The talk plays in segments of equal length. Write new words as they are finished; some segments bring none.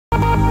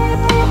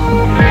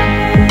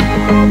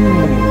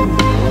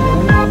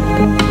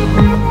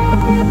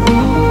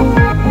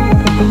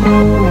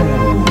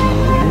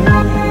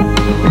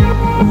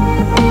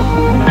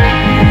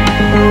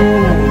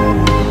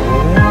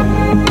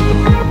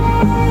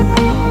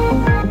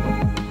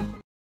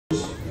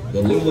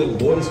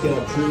Boy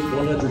Scout Troop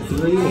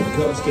 103 and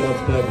Cub Scouts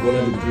Pack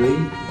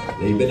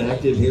 103. They've been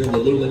active here in the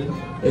Lumen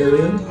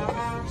area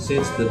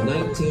since the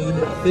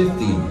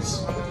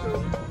 1950s.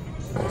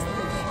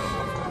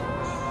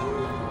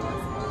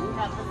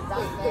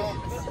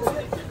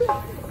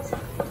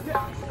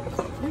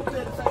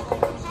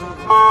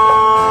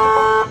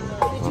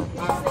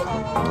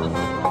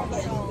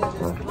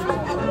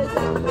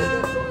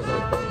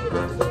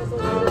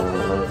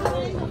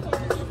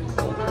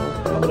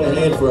 A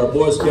hand for our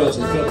Boy Scouts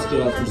and Cub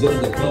Scouts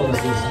presenting the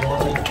colors this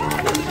morning.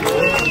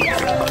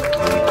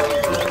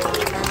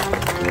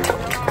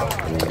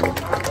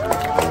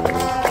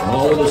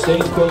 All of the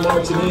saints go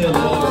marching in,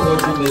 now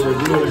approaching the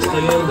reviewer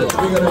stand, the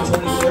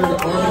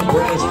 323rd Army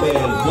Brass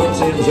Band, Port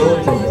San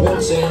Zone from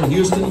Port San,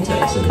 Houston,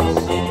 Texas.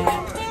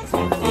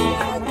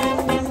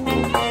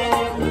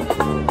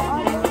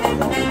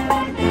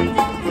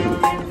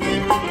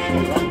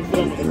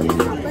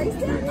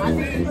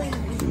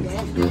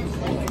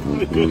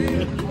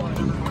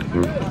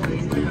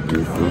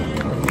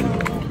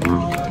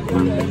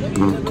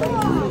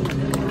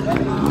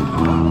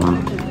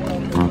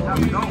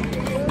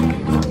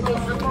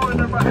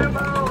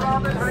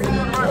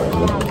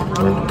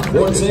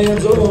 Port San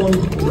Zone,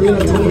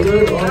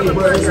 323rd Army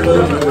Brass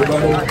Band,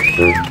 everybody.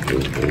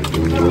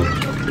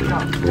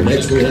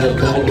 Next we have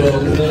Caldwell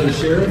County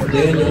Sheriff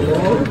Daniel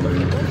Law.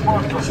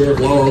 Sheriff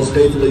Law has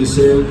faithfully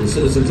served the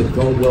citizens of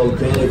Caldwell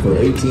County for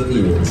 18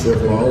 years.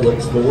 Sheriff Law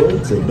looks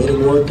forward to many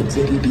more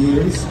continued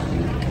years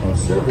of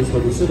service for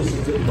the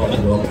citizens of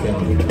Caldwell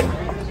County.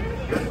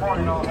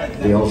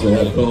 We also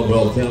have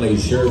Caldwell County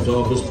Sheriff's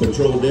Office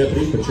Patrol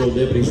Deputy. Patrol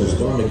deputies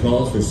respond to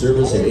calls for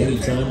service at any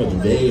time of the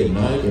day and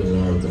night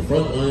and are at the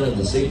front line of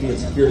the safety and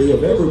security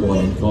of everyone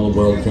in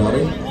Caldwell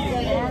County.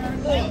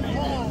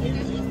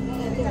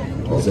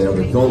 Also have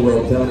the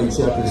Caldwell County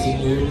Chapter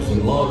Seniors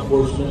and Law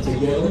Enforcement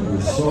together,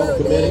 the SALT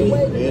Committee,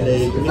 and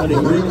a community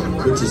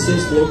group which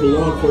assists local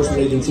law enforcement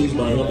agencies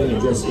by helping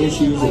address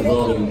issues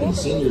involving the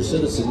senior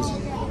citizens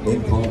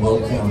in Caldwell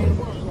County.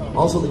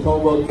 Also, the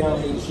Caldwell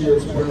County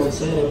Sheriff's Department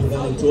Santa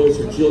providing toys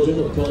for children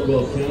of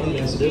Caldwell County.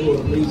 And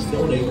so please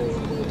donate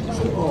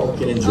so all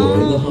can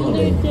enjoy the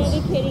holidays.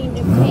 Dedicating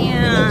to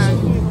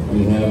Pan.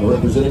 We have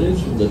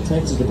representatives from the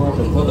Texas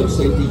Department of Public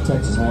Safety,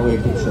 Texas Highway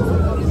Patrol.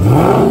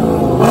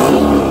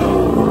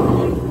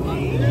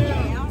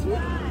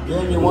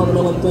 Again, your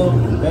Watermelon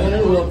Thump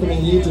banner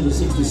welcoming you to the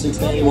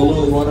 66th Annual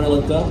Lumen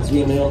Watermelon Thump. It's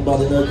being held by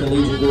the American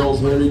Legion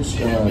Girls Heritage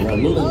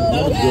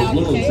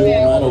Lumen Troop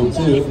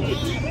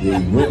 902. The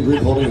Green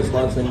Group holding the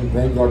sponsoring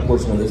vanguard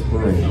portion of this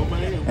parade.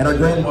 And our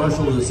Grand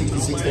Marshal of the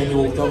 66th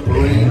Annual Thump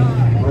Parade,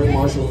 Grand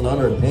Marshal in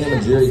honor of Pam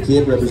and Jerry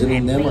Kidd,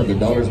 representing them are the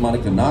daughters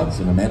Monica Knox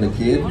and Amanda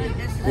Kidd.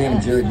 Pam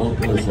and Jerry both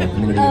pillars for our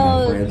community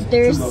and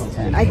friends.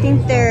 I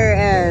think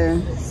they're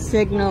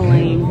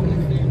signaling.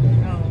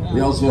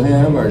 We also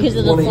have our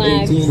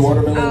 2018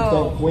 Watermelon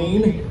Thump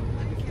Queen,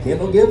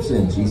 Kendall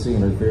Gibson. She's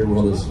singing her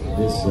farewell this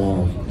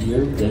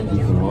year. Thank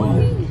you for all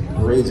your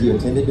parades you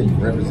attended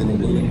and representing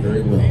Lumen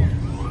very well.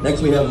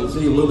 Next we have the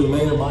City of Lumen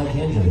Mayor Mike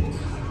Hendricks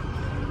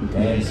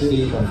and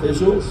city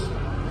officials,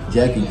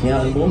 Jackie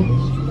Campbell,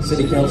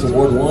 City Council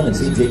Ward 1 and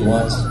C.J.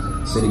 Watts,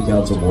 City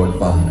Council Ward 5.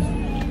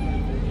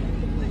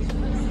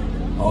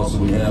 Also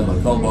we have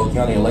Caldwell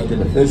County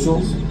elected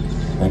officials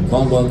and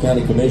Caldwell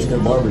County Commissioner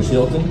Barbara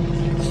Shelton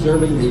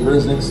serving the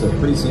residents of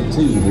Precinct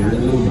 2 here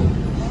in Lumen.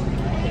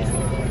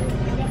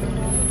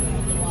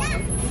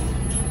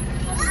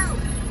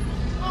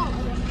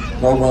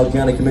 Caldwell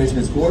County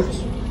Commissioners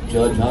Courts,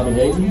 Judge Hobby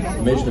Hayden,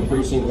 Commissioner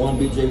Precinct 1,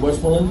 B.J.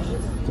 Westmoreland,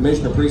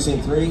 Commissioner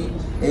Precinct 3,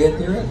 Ed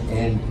Thera,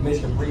 and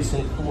Commissioner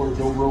Precinct 4,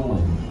 Joe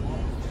Rowland.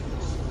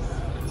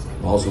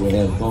 Also, we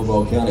have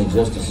Caldwell County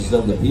Justices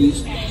of the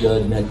Peace,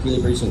 Judge Matt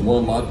Keeley, Precinct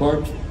 1,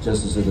 Lockhart,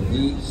 Justice of the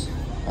Peace,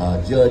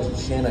 Judge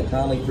Shanna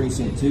Conley,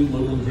 Precinct 2,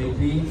 Lumen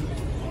JP,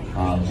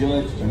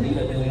 Judge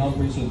Anita De Leon,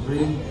 Precinct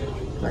 3,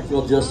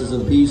 Blackfield Justice of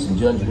the Peace, and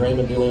Judge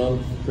Raymond De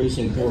Leon,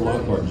 Precinct 4,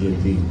 Lockhart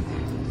JP.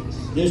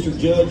 District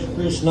Judge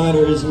Chris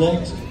Snyder is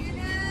next,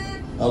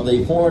 of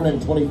the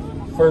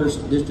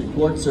 421st District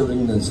Court,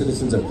 serving the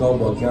citizens of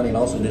Caldwell County, and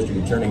also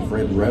District Attorney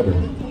Fred Reber.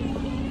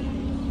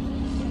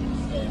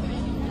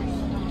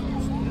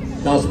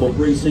 Constable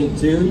Precinct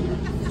 2,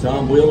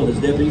 Tom Will and his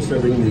deputies,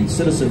 serving the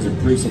citizens of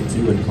Precinct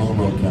 2 in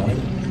Caldwell County.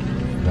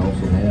 We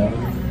also have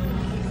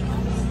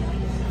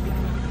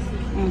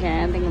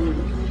okay, I think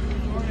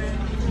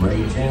I'm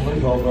Ray Chandler,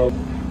 Caldwell.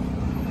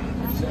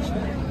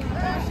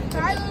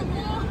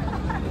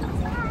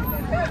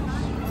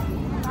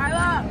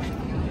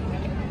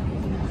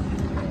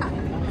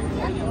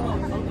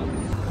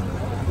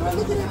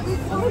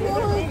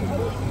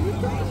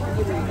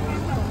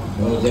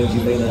 One of the things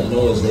you may not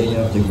know is they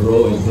have to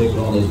grow and pick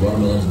all these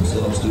watermelons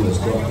themselves to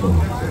extract them.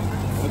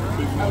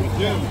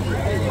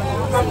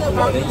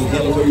 Thank you,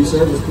 Kevin, for your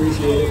service.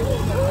 Appreciate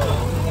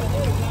it.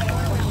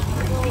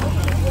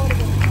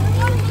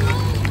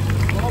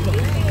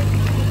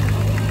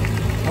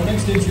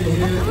 Next entry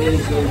here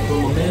is from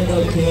Amanda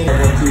Cannon.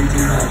 1, 2,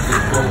 3, 9,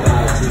 6, 4,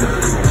 5, 2,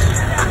 3.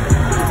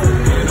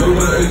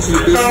 Luling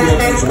HEB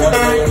welcomes 1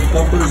 million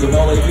thumpers of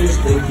all ages.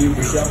 Thank you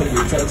for shopping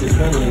your touches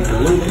friendly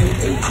Luling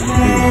HEB.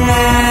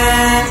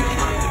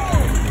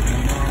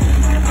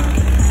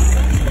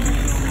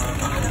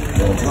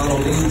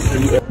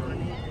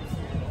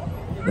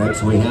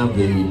 Next, we have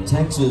the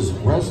Texas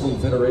Wrestling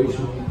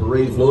Federation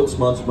Parade Float,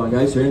 sponsored by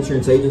Geiser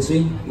Insurance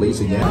Agency,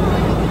 Lisa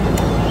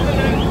Gavin.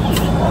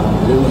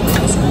 Luling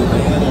High School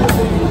band are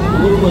the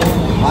Luling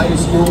High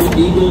School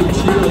Eagle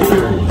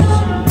Cheerleaders.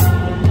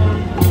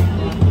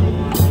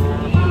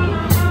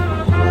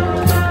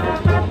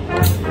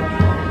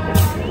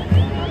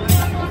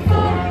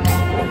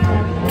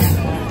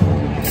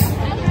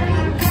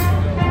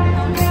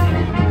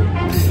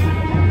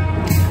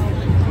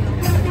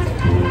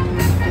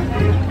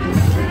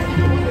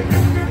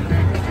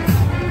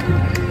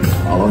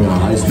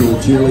 High School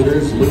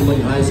Cheerleaders,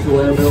 Luling High School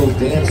Airmail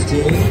Dance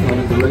Team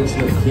under the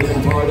direction of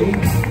Kim Party.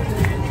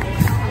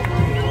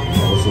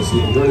 Also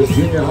see Curtis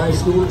Junior High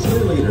School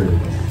Cheerleaders.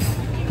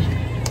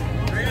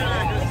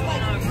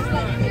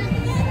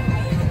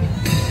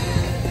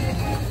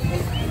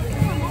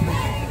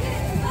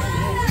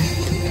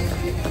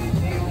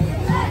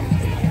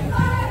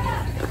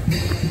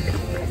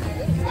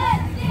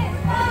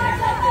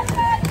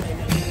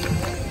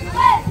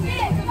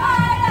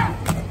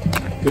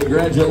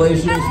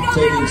 Congratulations,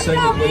 taking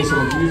second place in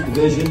the youth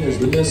division is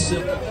the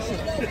Mississippi.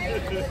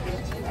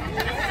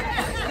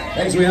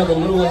 Next we have the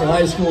Luling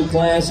High School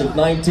class of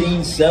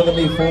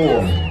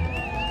 1974.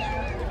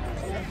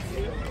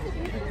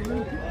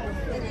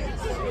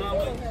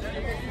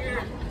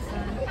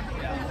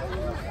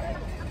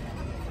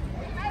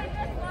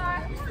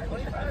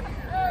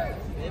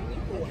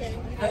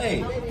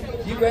 Hey,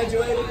 you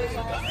graduated?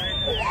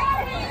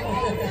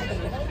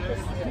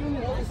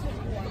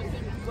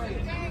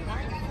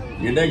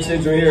 Your next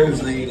entry here is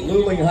the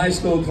Luling High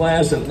School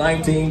class of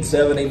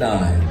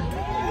 1979.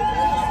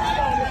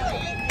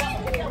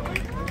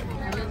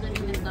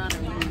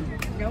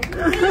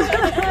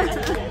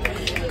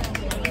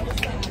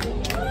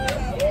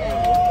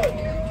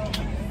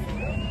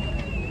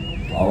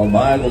 Followed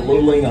by the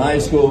Luling High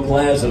School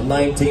class of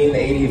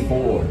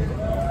 1984.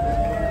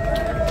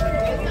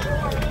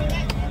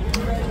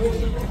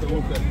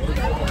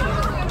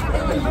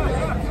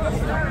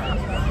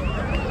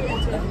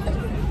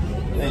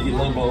 Thank you,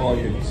 Limbo, all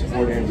your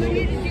support here.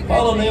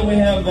 Following them, we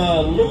have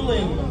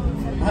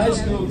Luling High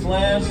School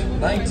class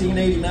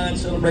 1989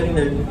 celebrating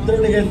their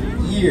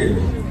 30th year.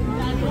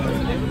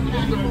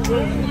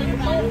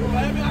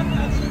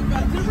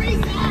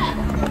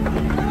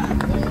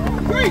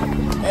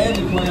 And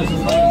the class of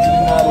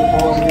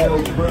 1994 here,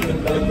 bringing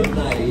back the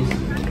 90s.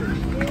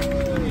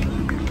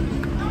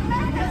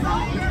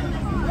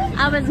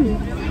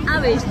 I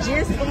was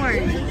just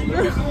born.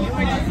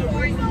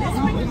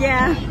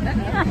 Yeah.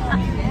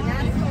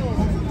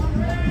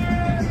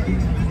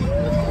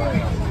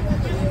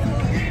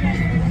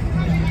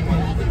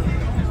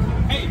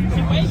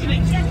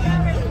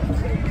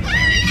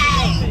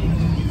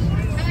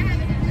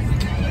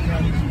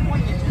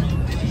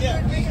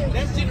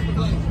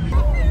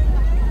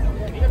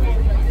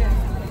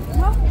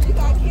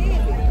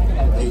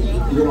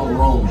 You're on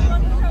Rome.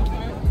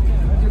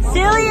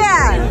 Celia!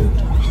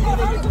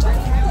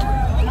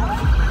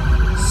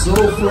 So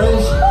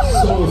fresh,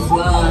 so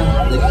fly,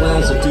 the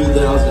class of 2009.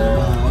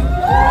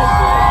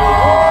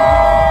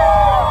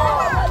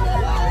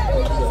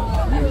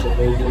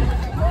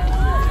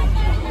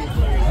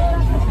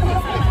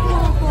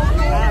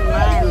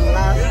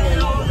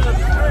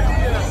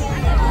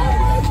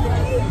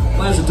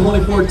 Class of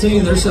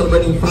 2014, they're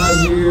celebrating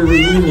 5-year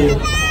reunion.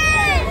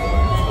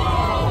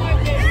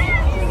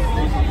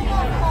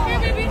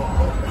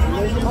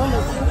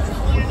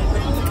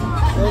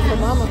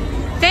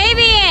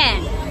 Fabian!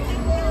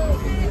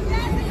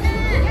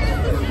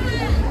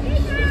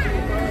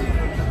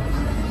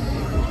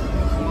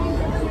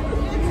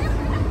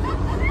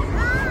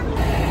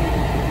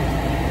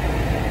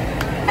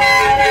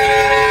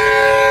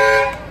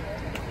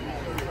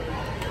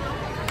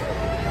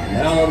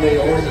 Now in the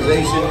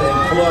organization and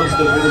clubs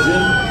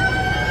division.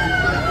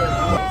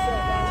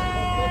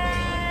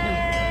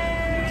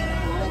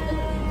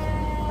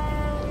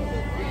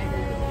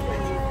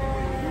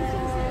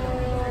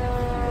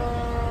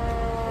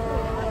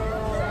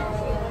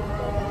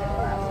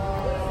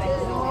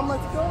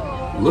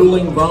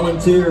 Luling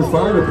Volunteer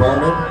Fire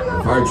Department,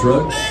 fire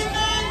trucks,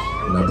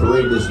 and a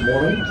parade this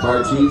morning.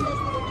 Fire Chief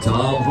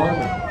Tom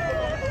Harmon.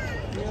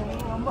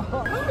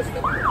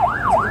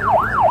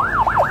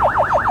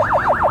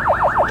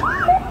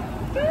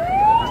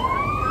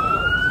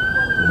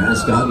 The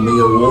Mascot Me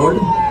Award.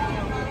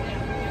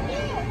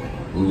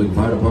 Luling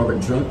Fire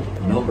Department truck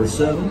number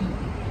 7.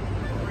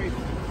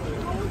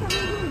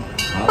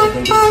 I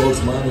think it's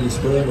Coach Monty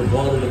spraying with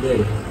water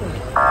today.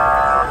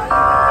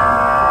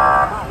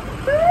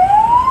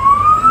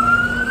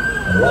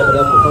 And wrapping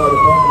up the fire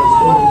department is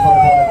moving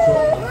firefighter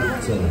truck.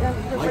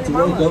 I'd like to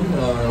welcome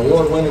our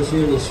award winners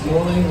here this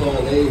morning.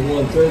 They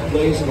won third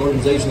place in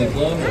organization and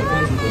club. They're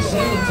finished with the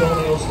San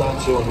Antonio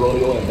Stock Show and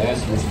Rodeo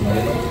Ambassadors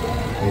Committee.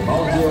 A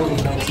volunteer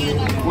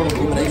organization for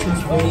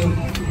eliminations queen,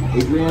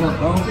 Adriana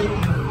Bonke,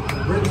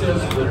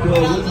 Princess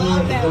Raquel Whitmore,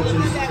 and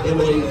coaches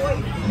Emily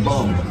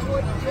Baum.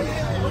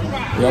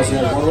 We also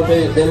have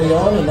Guadalupe De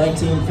Leon in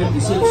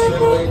 1956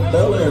 Chevrolet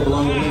Bel Air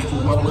belonging to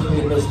Mr. Guadalupe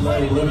and Miss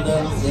Mary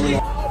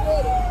Linda.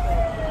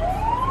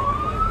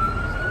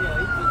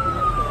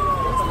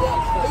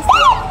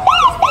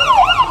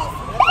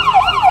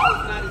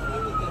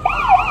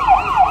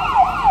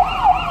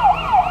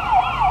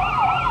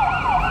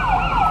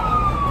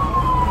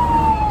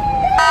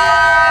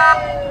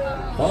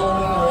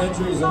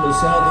 Into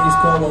Southeast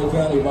Caldwell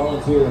County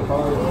Volunteer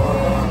Fire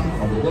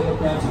Department of the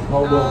Democrats of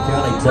Caldwell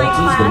County,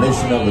 Texas. The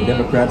mission of the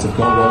Democrats of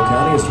Caldwell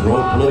County is to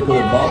promote political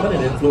involvement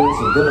and influence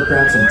of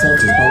Democrats in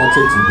Texas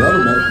politics and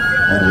government,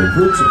 and to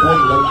recruit,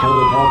 support, and elect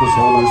public office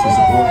holders to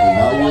support the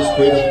values,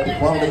 freedom,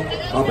 equality,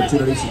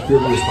 opportunity,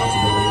 security,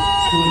 responsibility,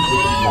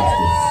 stewardship, and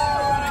justice.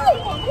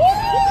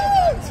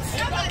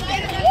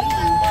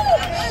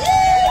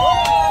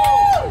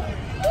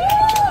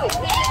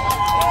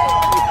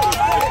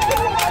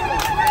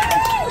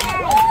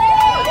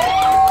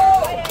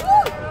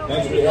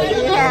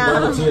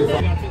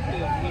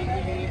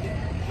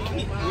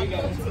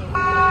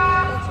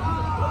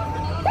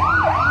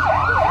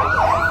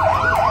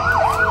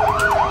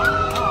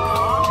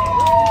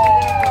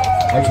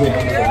 Actually,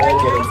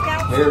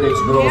 Heritage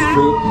Girls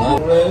Group,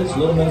 Monterey's,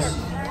 Little Miss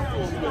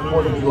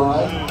 4th of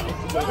July,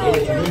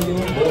 Ada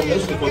Communion, Little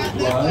Miss 4th of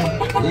July,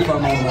 Levi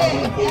Monroe,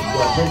 and 4th of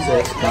July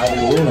Princess,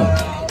 Kylie Luna.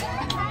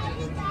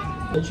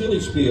 The Chili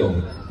Spiel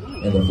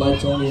and the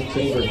Flatonia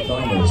Chamber of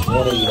Commerce,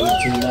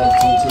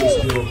 2018-19 Chili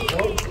Spiel.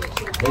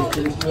 Base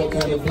Chili Spiel,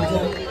 County of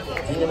Pizza,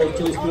 Junior Base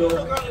Chili Spiel,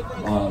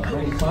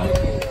 Randy Pike,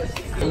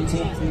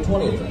 18th through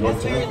 20th of North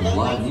Texas,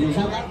 live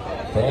music.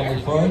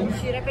 Family fun.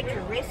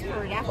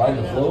 Right in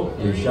the float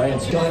is Cheyenne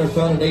Shiner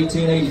founded in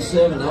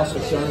 1887. Also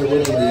Shiner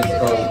winning the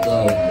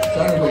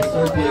Shiner wins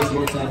third place,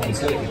 one time in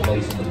second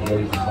place in the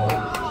parade this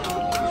morning.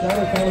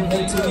 Shiner founded in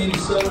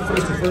 1887,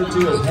 first referred to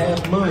as Half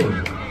Moon.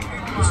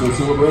 We still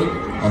celebrate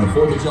on the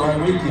 4th of July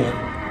weekend.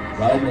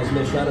 Riding is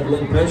Miss Shiner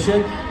Glenn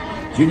Pescick,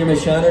 Junior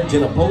Miss Shiner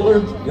Jenna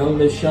Polar, Young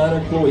Miss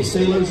Shiner Chloe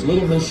Sailors,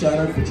 Little Miss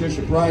Shiner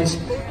Patricia Price,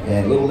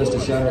 and Little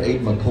Mr. Shiner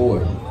Aiden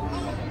McCoy.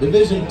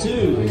 Division 2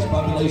 is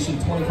population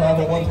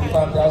 2501 through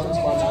 5,000,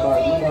 sponsored by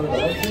Blue Water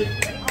Electric.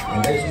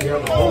 And next we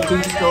have the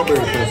Poultry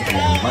Strawberry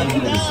Festival. Reminding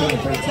you of the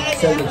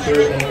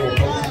 73rd Annual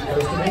Poultry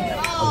Festival.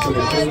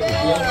 October 3rd to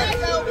 5th.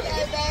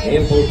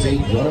 And Poultry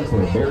join for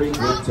a very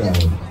good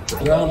time.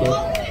 Roundup.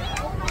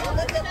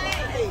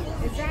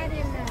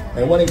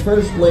 And winning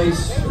first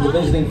place in the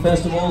visiting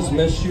festivals,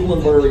 Miss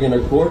Schulenberg in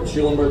her court.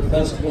 Schulenberg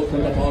Festival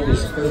coming up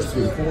August 1st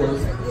through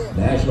 4th.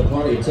 National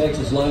Party of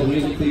Texas live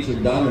music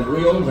featuring Diamond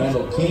Rio,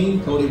 Randall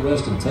King, Cody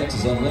West and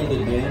Texas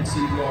Unlimited Band,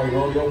 CBR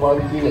Rodeo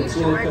Barbecue and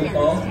Chili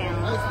Cook-Off,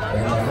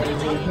 and Honey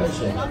Jane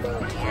Pescick.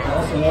 We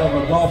also have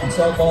a golf and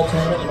softball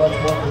tournament, much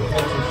more for the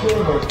Texas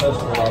Schulenberg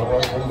Festival out of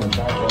Oregon and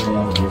California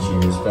on this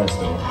year's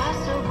festival.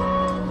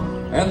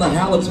 And the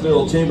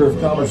Hallettsville Chamber of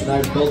Commerce and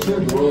Agriculture,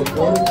 the Royal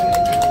Court.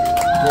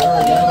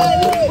 Jara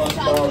Diamond,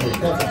 sponsored by the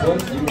Texas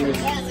Books, Junior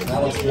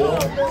Hallettsville,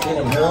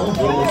 Sam Hill,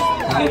 Little Miss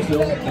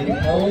Hallettsville, Andy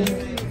Cole,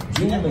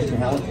 Junior Mr.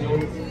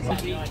 Hallettsville,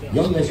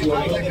 Young Miss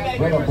Yoakum,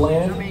 Brenna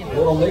Bland,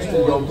 Little Mr.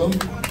 Yoakum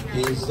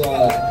is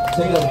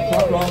Taylor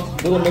Cartwright,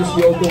 Little Miss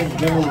Yoakum,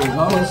 Junior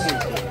Hollis,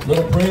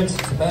 Little Prince,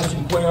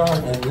 Sebastian Cuellar,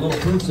 and Little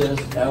Princess,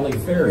 Allie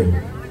Ferry.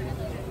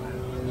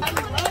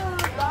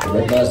 To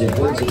recognize the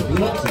importance of the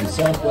peanuts in the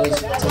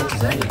Southwest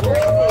Texas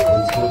agriculture,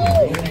 please go to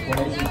the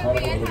information part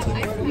of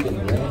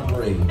the Grand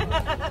Parade.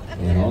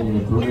 And on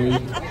the parade,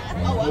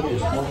 and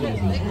is welcome to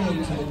the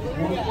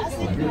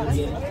 2018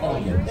 European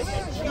audience.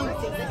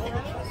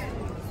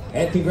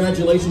 And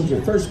congratulations,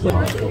 your first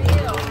place.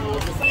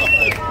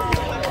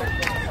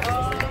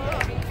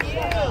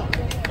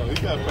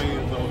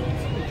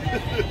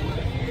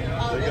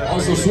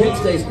 Also,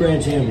 sweepstakes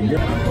grand champion.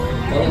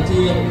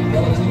 Valentina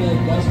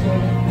Augusta,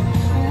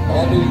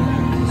 Abby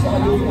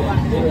Sayu,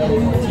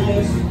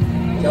 Martinez,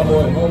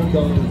 Cowboy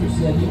Homecoming for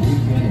second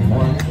weekend in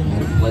March in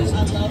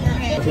Pleasant.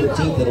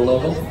 13th and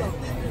 11th.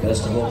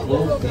 Festival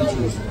float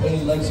features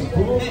Queen Lacey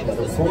Pool,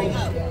 number 4,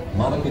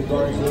 Monica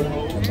Garza,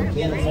 and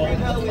McKenna Farm.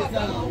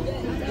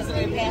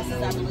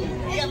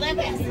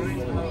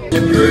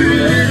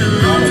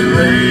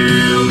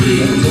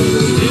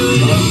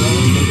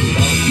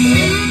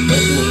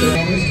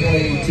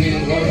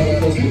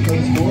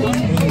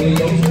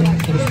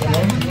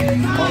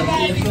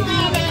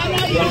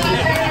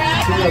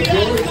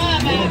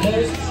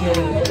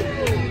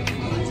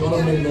 Join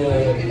them in the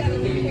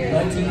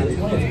 19th and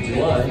 20th of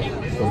July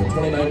for the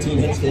 2019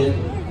 Hempstead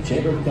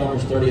Chamber of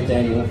Commerce 30th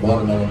Annual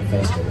Watermelon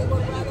Festival.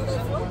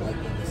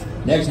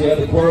 Next we have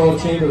the Cuero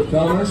Chamber of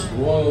Commerce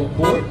Royal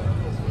Court.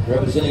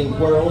 Representing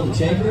Cuero in the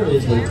Chamber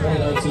is the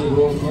 2019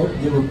 Royal Court.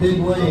 Give a big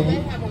wave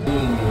in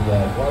the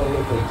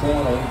Guadalupe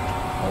County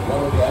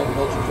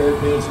Fair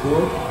Pain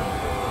Sport.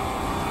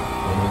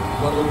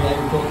 Guadalupe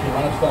Agriculture and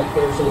Livestock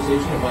Fair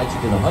Association invites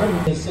you to the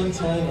 100th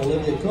Sunshine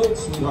Olivia Coach.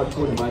 Sweetheart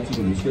Court invites you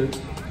to the church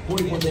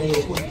 41th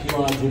Annual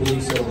 40th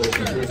Jubilee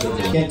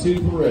Celebration. Cantu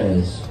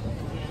Perez.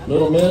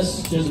 Little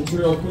Miss, Chisholm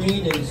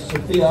Queen, and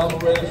Sophia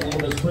Alvarez,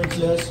 Little Miss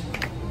Princess.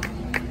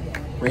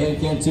 Brianna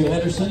Cantu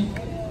Anderson.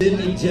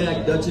 Sydney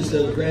Jack, Duchess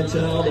of the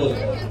grandchild of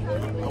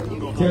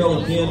Carol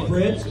and Ken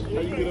Prince.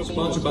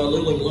 Sponsored by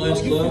Little League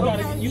Lions Club.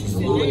 She's a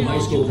Little League High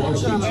School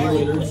varsity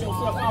cheerleader.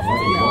 Part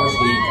of the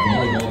varsity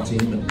volleyball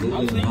team at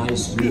Little League High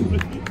School.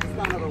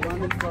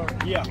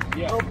 Yeah.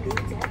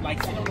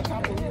 Like sit on the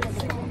top of it.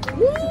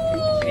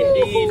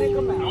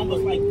 And then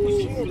almost like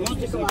push it.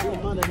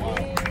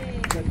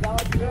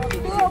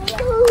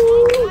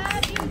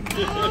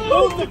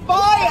 Move the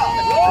fire!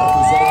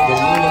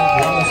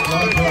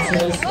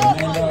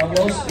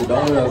 The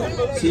daughter of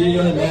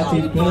Celia and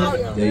Matthew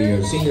Pennant. They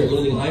are senior at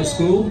Lillian High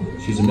School.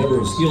 She's a member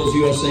of Skills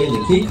USA in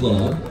the Key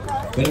Club.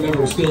 Been a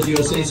member of Skills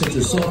USA since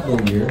her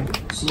sophomore year.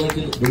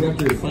 Selected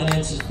director of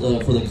finance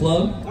for the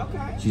club.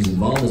 She's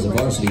involved as a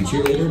varsity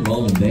cheerleader,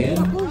 involved in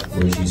band,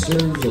 where she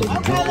serves as a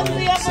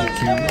drumline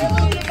section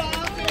member.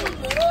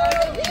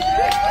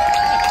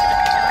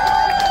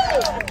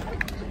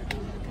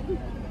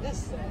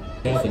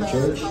 Catholic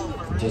Church,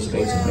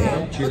 participates in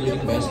band,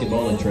 cheerleading,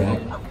 basketball, and track.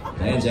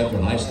 Plans after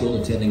high school,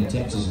 attending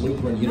Texas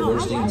Lutheran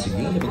University in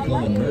Seguin to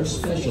become a nurse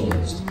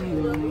specialist.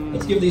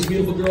 Let's give these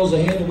beautiful girls a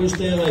hand and wish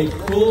them a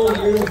full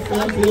year of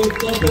fun-filled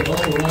thumping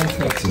all around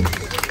Texas.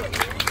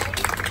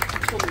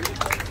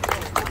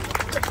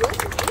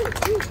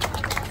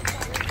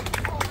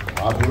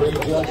 Our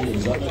parade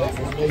judges, under the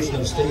coordination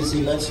of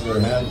Stacy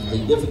Metzler, have the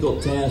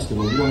difficult task of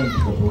awarding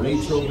the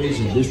parade trophies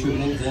and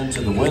distributing them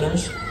to the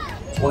winners.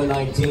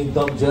 2019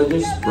 Thump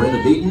judges,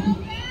 Brenda Beaton,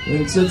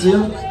 Lynn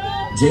Cynthia,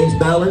 James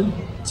Ballard,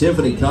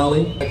 Tiffany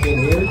Colley, back in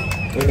here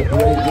in the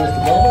parade in just a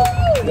moment.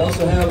 We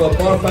also have a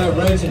Bar 5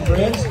 Ranch and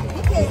Friends.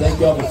 So thank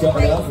y'all for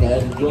coming out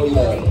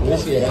and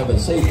wish you have a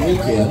safe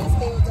weekend.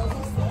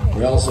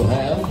 We also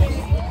have